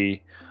it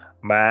be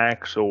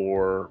Max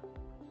or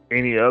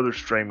any other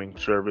streaming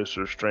service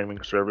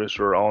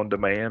or on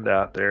demand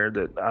out there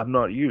that I'm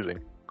not using.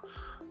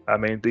 I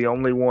mean, the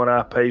only one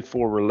I pay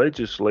for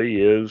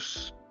religiously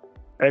is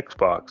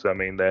Xbox. I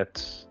mean,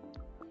 that's,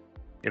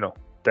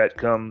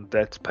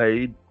 that's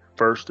paid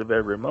first of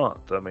every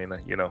month. I mean,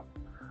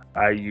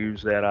 I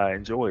use that, I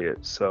enjoy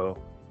it. So,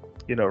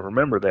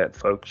 remember that,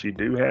 folks. You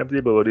do have the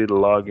ability to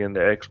log into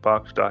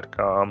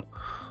Xbox.com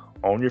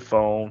on your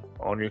phone,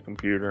 on your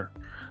computer,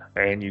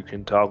 and you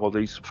can toggle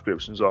these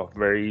subscriptions off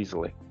very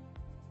easily.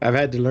 I've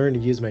had to learn to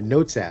use my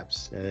notes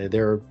apps.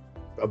 There are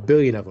a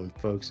billion of them,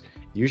 folks.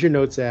 Use your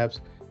notes apps,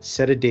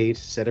 set a date,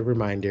 set a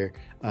reminder,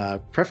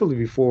 preferably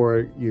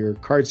before your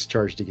card's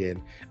charged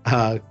again,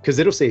 because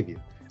it'll save you.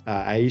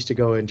 I used to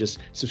go and just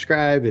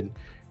subscribe and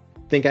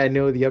think I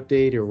know the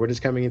update or when it's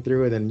coming in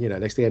through, and then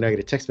next thing I know, I get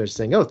a text message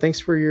saying, "Oh,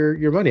 thanks for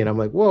your money," and I'm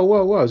like, "Whoa,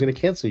 whoa, whoa! I was going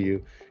to cancel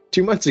you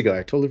 2 months ago.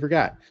 I totally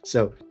forgot."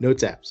 So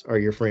notes apps are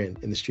your friend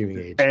in the streaming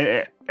age.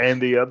 And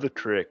the other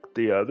trick,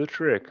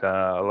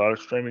 a lot of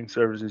streaming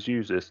services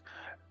use this.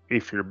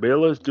 If your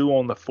bill is due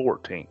on the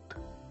 14th,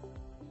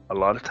 a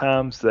lot of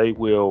times they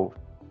will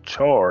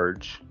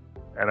charge,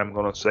 and I'm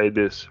going to say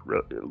this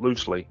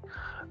loosely,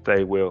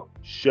 they will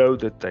show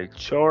that they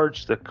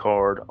charge the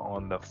card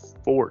on the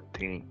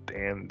 14th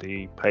and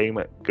the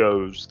payment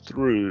goes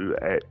through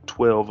at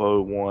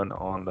 12:01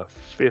 on the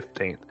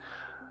 15th.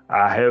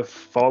 I have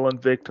fallen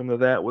victim to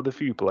that with a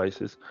few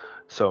places.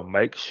 So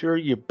make sure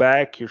you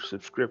back your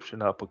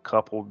subscription up a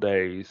couple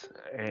days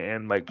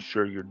and make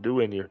sure you're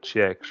doing your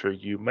checks, or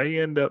you may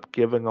end up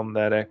giving them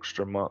that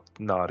extra month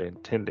not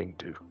intending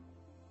to.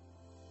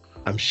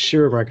 I'm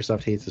sure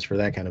Microsoft hates us for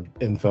that kind of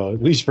info,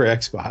 at least for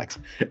Xbox.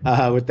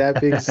 With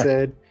that being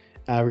said,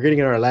 we're getting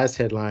in our last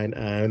headline,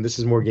 and this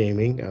is more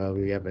gaming.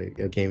 We have a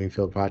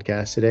gaming-filled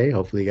podcast today.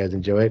 Hopefully, you guys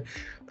enjoy it.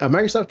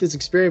 Microsoft is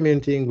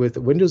experimenting with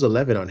Windows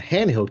 11 on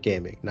handheld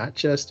gaming, not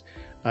just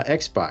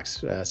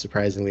Xbox,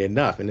 surprisingly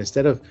enough. And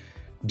instead of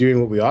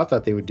doing what we all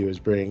thought they would do, is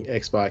bring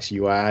Xbox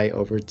UI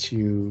over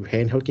to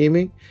handheld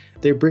gaming,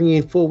 they're bringing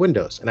in full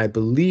Windows. And I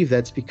believe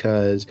that's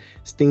because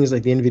things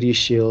like the NVIDIA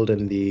Shield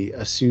and the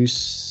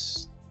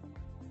Asus,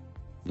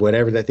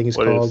 whatever that thing is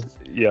called.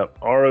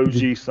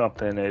 ROG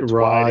something. It's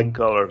white in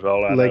colors,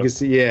 all I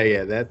Legacy, know.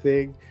 Yeah, that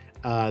thing.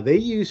 They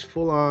use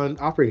full-on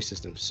operating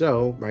systems.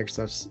 So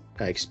Microsoft's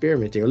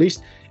experimenting, or at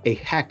least a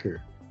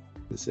hacker.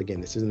 This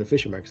isn't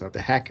official Microsoft.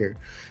 A hacker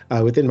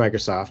within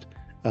Microsoft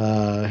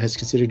has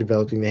considered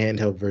developing the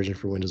handheld version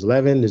for Windows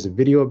 11. There's a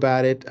video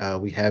about it.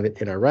 We have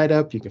it in our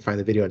write-up. You can find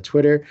the video on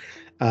Twitter.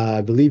 I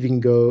believe you can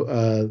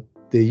go.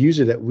 The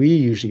user that we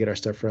usually get our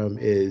stuff from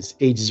is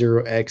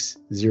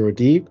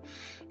H0X0D.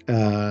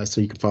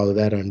 So you can follow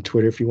that on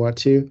Twitter if you want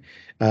to.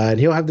 And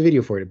he'll have the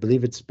video for it. I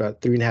believe it's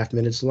about 3.5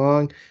 minutes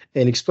long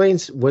and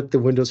explains what the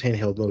Windows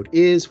handheld mode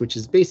is, which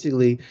is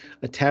basically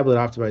a tablet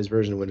optimized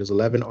version of Windows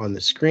 11 on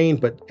the screen,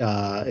 but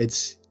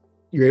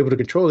you're able to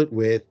control it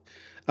with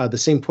the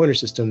same pointer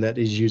system that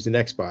is used in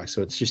Xbox.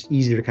 So it's just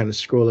easier to kind of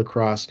scroll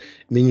across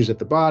menus at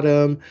the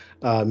bottom,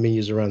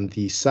 menus around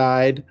the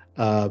side,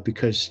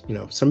 because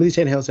some of these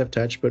handhelds have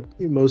touch, but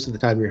most of the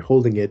time you're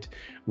holding it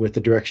with the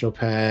directional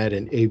pad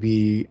and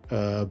AB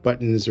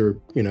buttons, or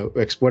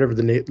X, whatever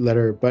the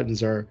letter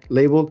buttons are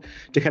labeled,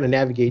 to kind of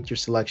navigate your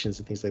selections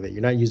and things like that.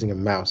 You're not using a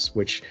mouse,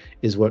 which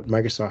is what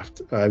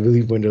Microsoft, I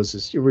believe, Windows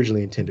is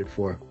originally intended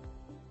for.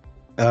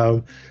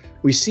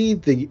 We see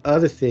the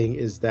other thing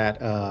is that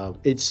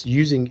it's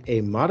using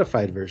a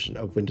modified version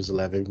of Windows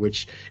 11,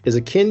 which is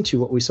akin to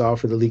what we saw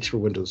for the leaks for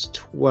Windows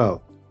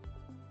 12.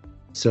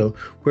 So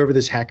whoever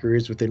this hacker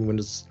is within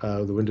Windows,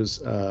 the Windows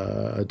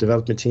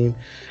development team,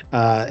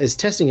 is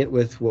testing it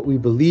with what we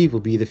believe will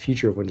be the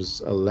future of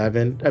Windows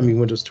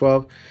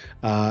 12.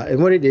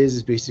 And what it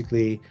is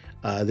basically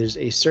there's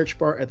a search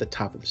bar at the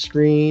top of the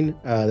screen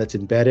that's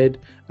embedded.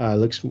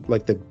 Looks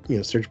like the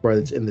search bar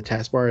that's in the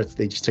taskbar.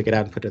 They just took it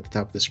out and put it at the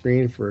top of the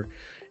screen for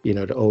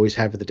to always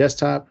have at the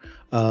desktop.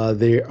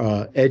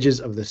 The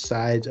edges of the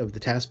sides of the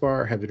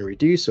taskbar have been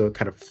reduced, so it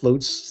kind of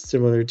floats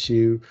similar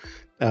to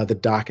the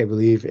dock, I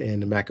believe,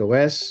 in Mac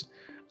OS.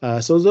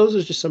 So those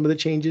are just some of the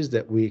changes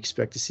that we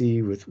expect to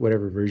see with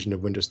whatever version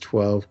of Windows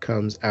 12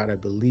 comes out, I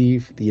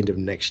believe, the end of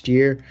next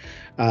year.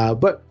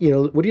 But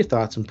what are your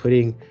thoughts on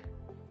putting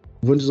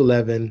Windows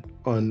 11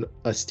 on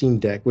a Steam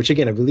Deck, which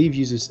again, I believe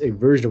uses a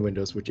version of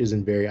Windows which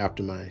isn't very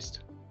optimized?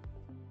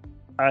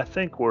 I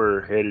think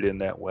we're headed in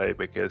that way,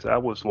 because I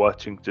was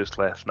watching just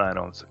last night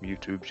on some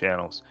YouTube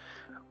channels,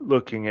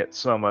 looking at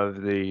some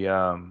of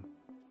the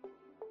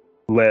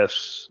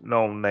less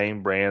known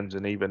name brands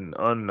and even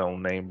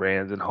unknown name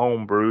brands and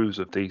home brews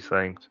of these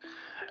things.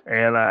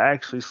 And I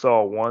actually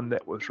saw one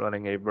that was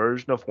running a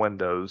version of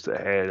Windows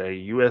that had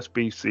a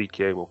USB-C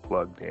cable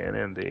plugged in,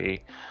 and the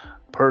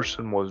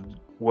person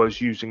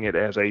was using it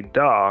as a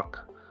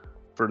dock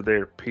for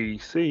their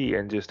PC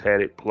and just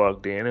had it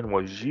plugged in and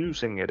was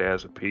using it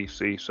as a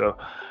PC. So,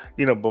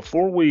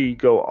 before we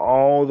go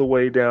all the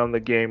way down the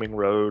gaming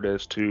road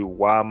as to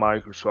why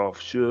Microsoft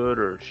should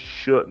or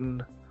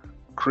shouldn't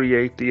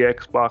create the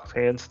Xbox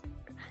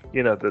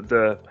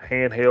the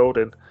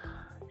handheld, and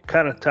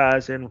kind of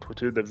ties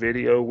into the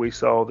video we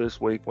saw this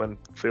week when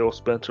Phil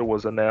Spencer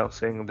was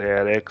announcing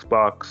that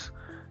Xbox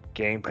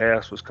Game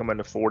Pass was coming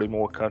to 40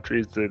 more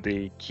countries.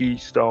 The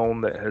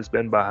keystone that has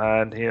been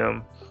behind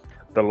him,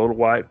 the little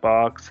white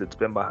box that's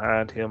been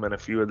behind him in a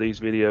few of these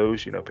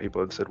videos,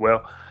 people had said,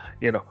 well,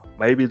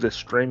 maybe the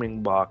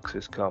streaming box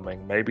is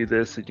coming. Maybe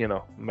this,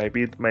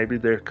 maybe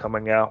they're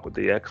coming out with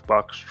the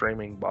Xbox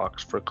streaming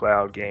box for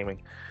cloud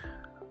gaming.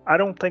 I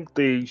don't think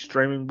the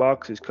streaming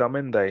box is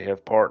coming. They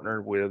have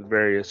partnered with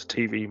various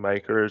TV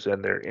makers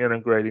and they're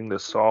integrating the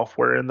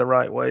software in the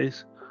right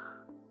ways.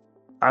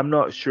 I'm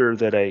not sure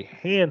that a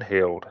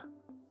handheld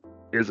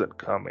isn't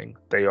coming.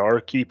 They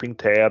are keeping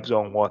tabs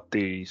on what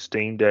the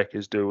Steam Deck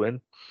is doing.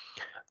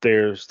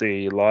 There's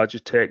the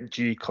Logitech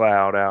G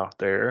Cloud out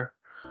there.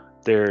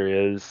 There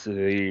is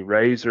the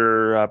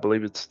Razer,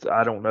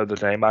 I don't know the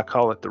name, I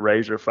call it the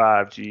Razer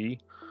 5G,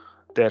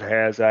 that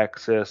has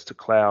access to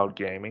cloud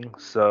gaming.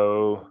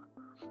 So,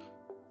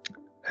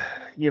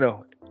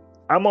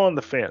 I'm on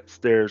the fence.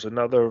 There's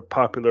another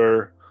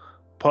popular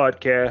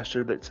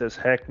podcaster that says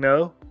heck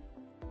no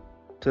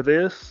to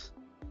this.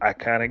 I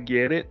kind of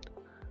get it.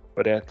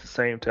 But at the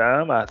same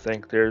time, I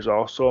think there's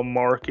also a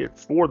market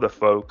for the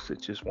folks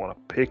that just want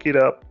to pick it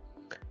up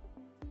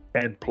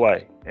and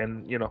play.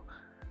 And,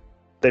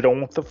 they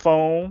don't want the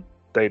phone.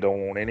 They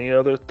don't want any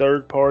other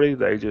third party.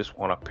 They just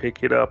want to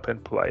pick it up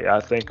and play. I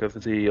think of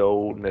the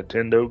old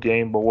Nintendo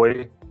Game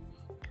Boy,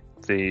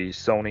 the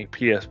Sony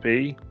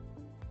PSP.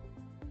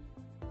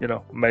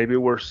 Maybe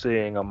we're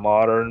seeing a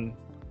modern,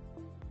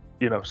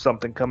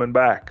 something coming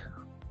back.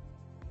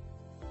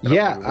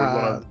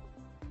 Yeah,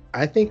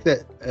 I think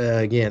that,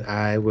 again,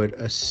 I would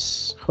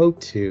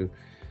hope to,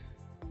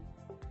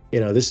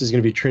 this is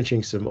going to be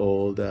trenching some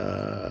old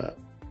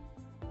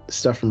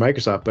stuff from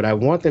Microsoft, but I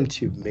want them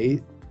to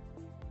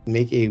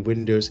make a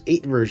Windows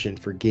 8 version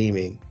for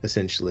gaming,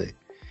 essentially,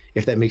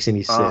 if that makes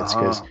any sense.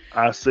 Because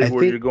I see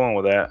where you're going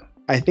with that.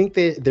 I think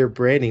that their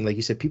branding, like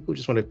you said, people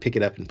just want to pick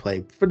it up and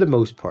play for the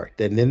most part.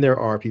 And then there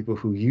are people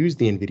who use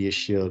the NVIDIA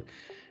Shield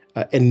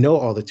and know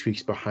all the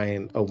tweaks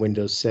behind a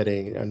Windows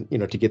setting, and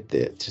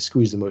to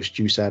squeeze the most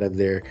juice out of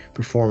their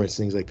performance,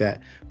 things like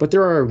that. But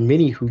there are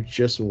many who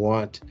just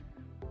want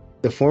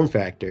the form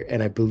factor,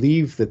 and I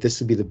believe that this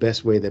would be the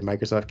best way that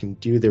Microsoft can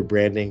do their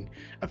branding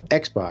of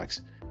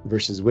Xbox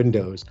versus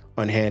Windows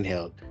on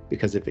handheld.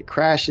 Because if it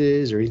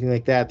crashes or anything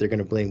like that, they're going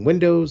to blame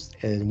Windows,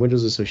 and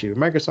Windows associated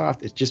with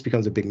Microsoft. It just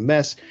becomes a big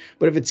mess.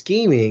 But if it's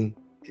gaming,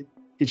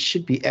 it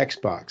should be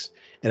Xbox,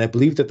 and I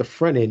believe that the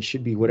front end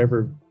should be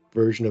whatever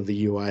version of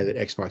the UI that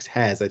Xbox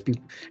has. I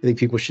think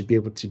people should be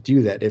able to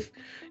do that. If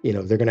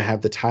they're going to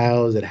have the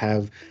tiles that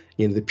have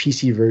the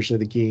PC version of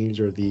the games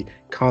or the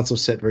console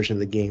set version of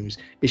the games,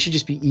 it should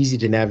just be easy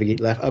to navigate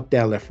up,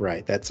 down, left,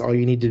 right. That's all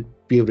you need to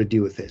be able to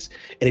do with this.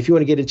 And if you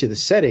want to get into the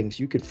settings,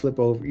 you can flip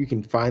over, you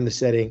can find the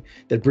setting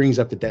that brings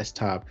up the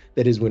desktop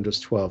that is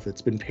Windows 12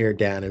 that's been pared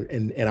down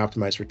and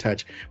optimized for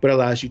touch, but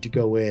allows you to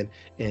go in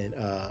and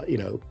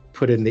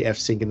put in the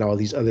F-Sync and all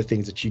these other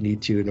things that you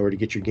need to in order to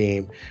get your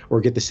game, or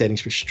get the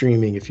settings for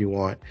streaming if you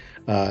want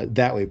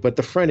that way. But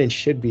the front end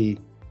should be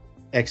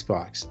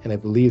Xbox, and I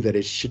believe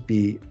that should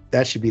be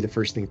the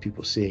first thing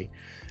people see.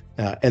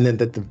 And then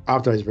that the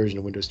optimized version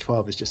of Windows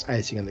 12 is just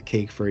icing on the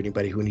cake for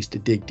anybody who needs to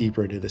dig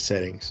deeper into the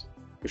settings,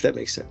 if that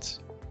makes sense.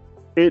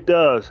 It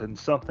does, and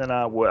something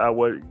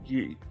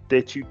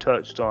that you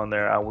touched on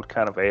there, I would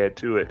kind of add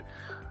to it.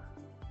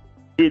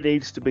 It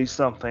needs to be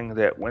something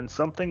that when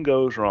something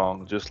goes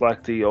wrong, just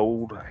like the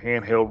old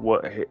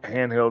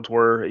handhelds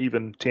were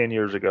even 10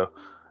 years ago,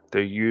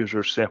 the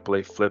user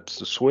simply flips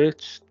the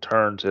switch,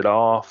 turns it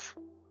off,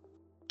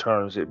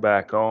 turns it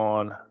back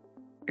on,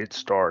 it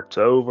starts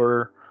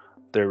over.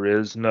 There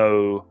is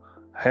no,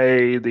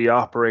 hey, the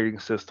operating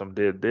system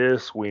did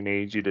this, we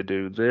need you to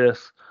do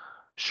this.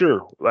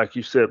 Sure, like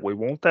you said, we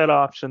want that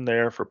option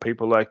there for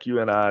people like you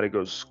and I to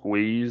go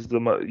squeeze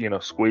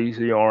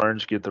the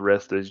orange, get the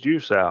rest of the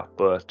juice out.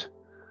 But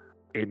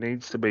it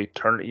needs to be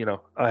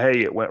hey,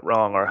 it went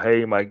wrong, or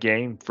hey, my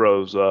game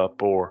froze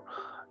up, or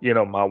my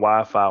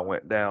Wi-Fi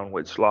went down,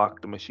 which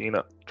locked the machine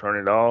up. Turn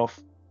it off,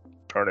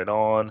 turn it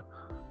on,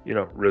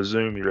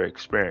 resume your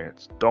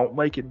experience. Don't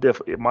make it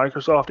difficult.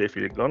 Microsoft, if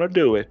you're gonna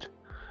do it,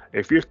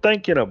 if you're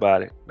thinking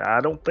about it, now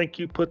I don't think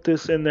you put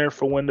this in there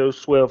for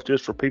Windows 12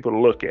 just for people to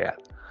look at.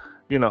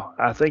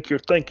 I think you're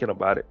thinking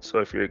about it. So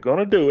if you're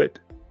gonna do it,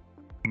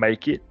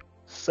 make it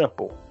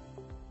simple.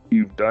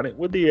 You've done it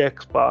with the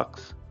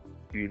Xbox.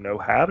 You know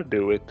how to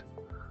do it.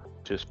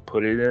 Just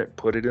put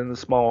it in the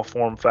small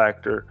form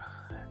factor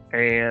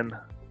and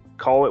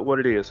call it what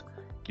it is.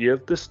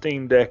 Give the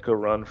Steam Deck a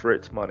run for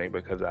its money,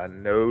 because I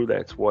know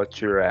that's what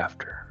you're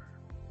after.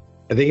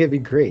 I think it'd be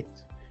great.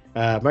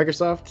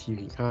 Microsoft, you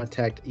can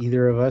contact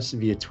either of us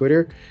via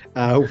Twitter.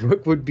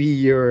 What would be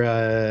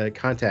your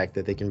contact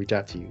that they can reach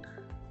out to you?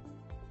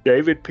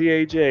 David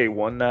PAJ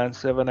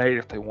 1978.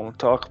 If they want to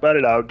talk about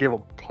it, I'll give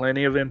them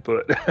plenty of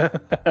input.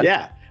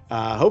 Yeah.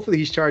 Hopefully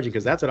he's charging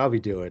because that's what I'll be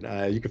doing.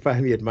 You can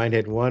find me at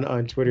Mindhead1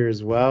 on Twitter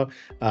as well.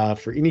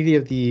 For any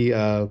of the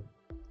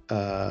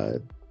uh,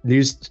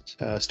 news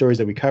stories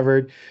that we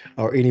covered,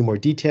 or any more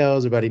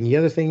details about any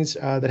other things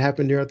that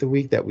happened throughout the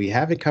week that we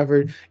haven't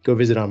covered, go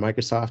visit on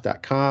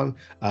Microsoft.com.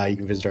 You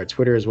can visit our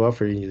Twitter as well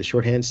for any of the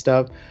shorthand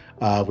stuff.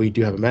 We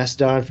do have a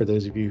Mastodon for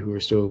those of you who are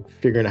still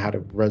figuring out how to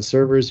run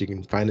servers. You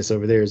can find us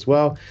over there as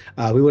well.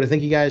 We want to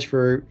thank you guys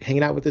for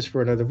hanging out with us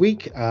for another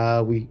week.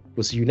 We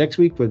will see you next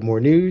week with more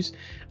news.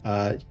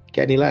 Got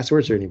any last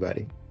words for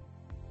anybody?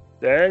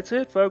 That's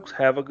it, folks.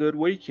 Have a good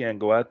weekend.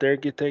 Go out there,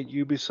 get that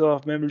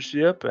Ubisoft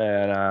membership,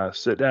 and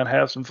sit down and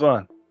have some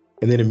fun.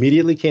 And then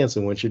immediately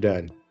cancel once you're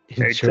done.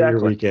 Enjoy your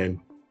Exactly. weekend.